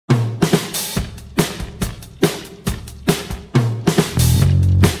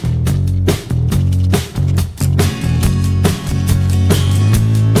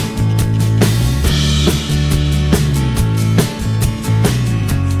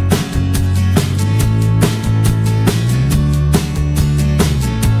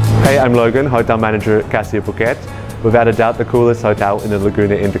I'm Logan, Hotel Manager at Cassia Phuket. Without a doubt the coolest hotel in the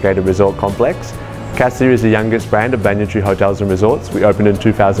Laguna Integrated Resort Complex. Cassia is the youngest brand of Banyan Hotels and Resorts. We opened in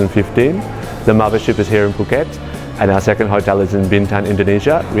 2015. The mothership is here in Phuket, and our second hotel is in Banyan,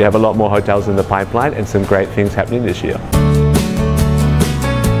 Indonesia. We have a lot more hotels in the pipeline and some great things happening this year.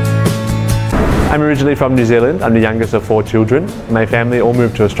 I'm originally from New Zealand. I'm the youngest of 4 children. My family all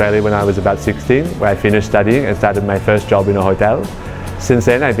moved to Australia when I was about 16, where I finished studying and started my first job in a hotel. Since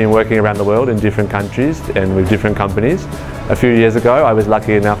then, I've been working around the world in different countries and with different companies. A few years ago, I was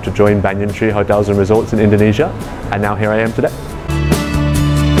lucky enough to join Banyan Hotels and Resorts in Indonesia, and now here I am today.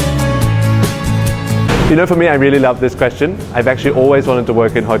 You know, for me, I really love this question. I've actually always wanted to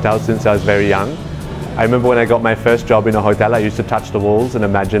work in hotels since I was very young. I remember when I got my first job in a hotel, I used to touch the walls and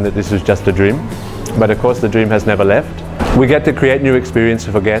imagine that this was just a dream. But of course, the dream has never left. We get to create new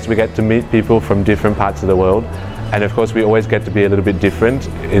experiences for guests. We get to meet people from different parts of the world. And of course, we always get to be a little bit different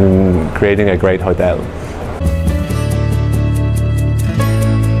in creating a great hotel.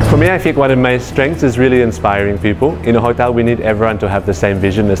 For me, I think one of my strengths is really inspiring people. In a hotel, we need everyone to have the same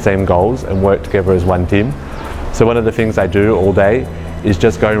vision, the same goals, and work together as one team. So one of the things I do all day is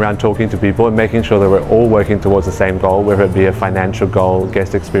just going around talking to people and making sure that we're all working towards the same goal, whether it be a financial goal,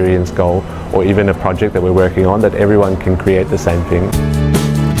 guest experience goal, or even a project that we're working on, that everyone can create the same thing.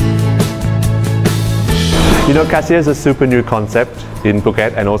 You know, Cassia is a super new concept in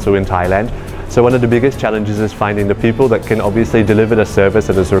Phuket and also in Thailand. So one of the biggest challenges is finding the people that can obviously deliver the service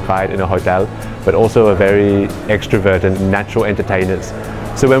that is required in a hotel, but also are very extrovert and natural entertainers.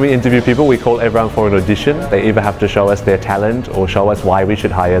 So when we interview people, we call everyone for an audition. They either have to show us their talent or show us why we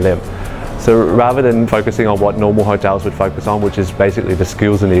should hire them. So rather than focusing on what normal hotels would focus on, which is basically the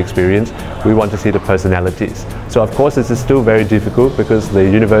skills and the experience, we want to see the personalities. So of course this is still very difficult because the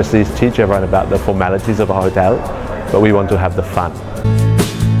universities teach everyone about the formalities of a hotel, but we want to have the fun.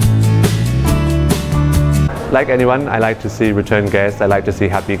 Like anyone, I like to see return guests, I like to see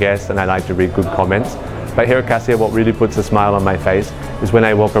happy guests, and I like to read good comments. But here at Cassia, what really puts a smile on my face is when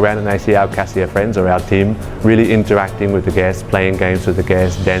I walk around and I see our Cassia friends or our team really interacting with the guests, playing games with the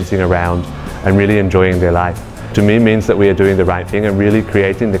guests, dancing around, and really enjoying their life. To me, it means that we are doing the right thing and really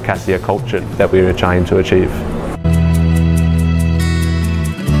creating the Cassia culture that we are trying to achieve.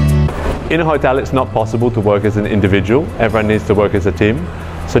 In a hotel, it's not possible to work as an individual. Everyone needs to work as a team.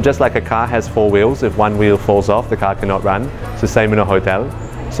 So just like a car has 4 wheels, if one wheel falls off, the car cannot run. It's the same in a hotel.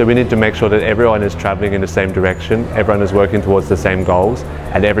 So we need to make sure that everyone is traveling in the same direction, everyone is working towards the same goals,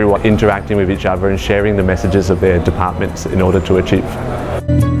 and everyone interacting with each other and sharing the messages of their departments in order to achieve.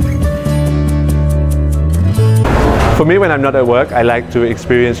 For me, when I'm not at work, I like to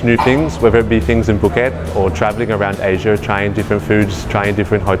experience new things, whether it be things in Phuket or traveling around Asia, trying different foods, trying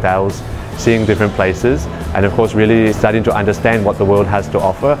different hotels, seeing different places, and of course really starting to understand what the world has to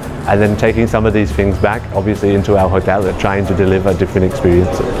offer, and then taking some of these things back, obviously, into our hotel and trying to deliver different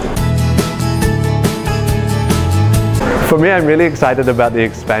experiences. For me, I'm really excited about the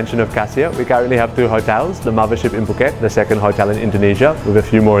expansion of Cassia. We currently have 2 hotels, the mothership in Phuket, the second hotel in Indonesia, with a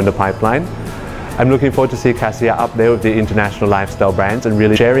few more in the pipeline. I'm looking forward to see Cassia up there with the international lifestyle brands and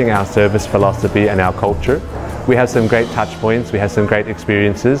really sharing our service philosophy and our culture. We have some great touch points, we have some great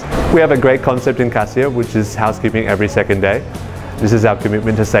experiences. We have a great concept in Cassia, which is housekeeping every second day. This is our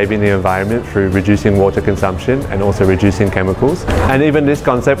commitment to saving the environment through reducing water consumption and also reducing chemicals. And even this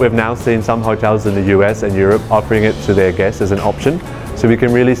concept, we've now seen some hotels in the US and Europe offering it to their guests as an option. So we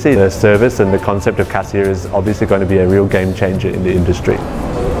can really see the service and the concept of Cassia is obviously going to be a real game changer in the industry.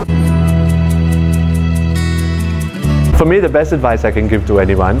 For me, the best advice I can give to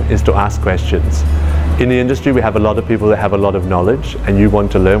anyone is to ask questions. In the industry, we have a lot of people that have a lot of knowledge, and you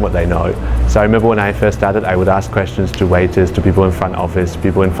want to learn what they know. So I remember when I first started, I would ask questions to waiters, to people in front office,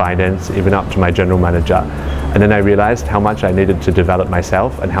 people in finance, even up to my general manager. And then I realized how much I needed to develop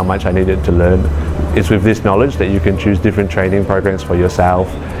myself and how much I needed to learn. It's with this knowledge that you can choose different training programs for yourself.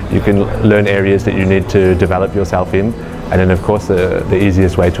 You can learn areas that you need to develop yourself in. And then of course, the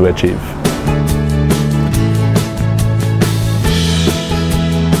easiest way to achieve.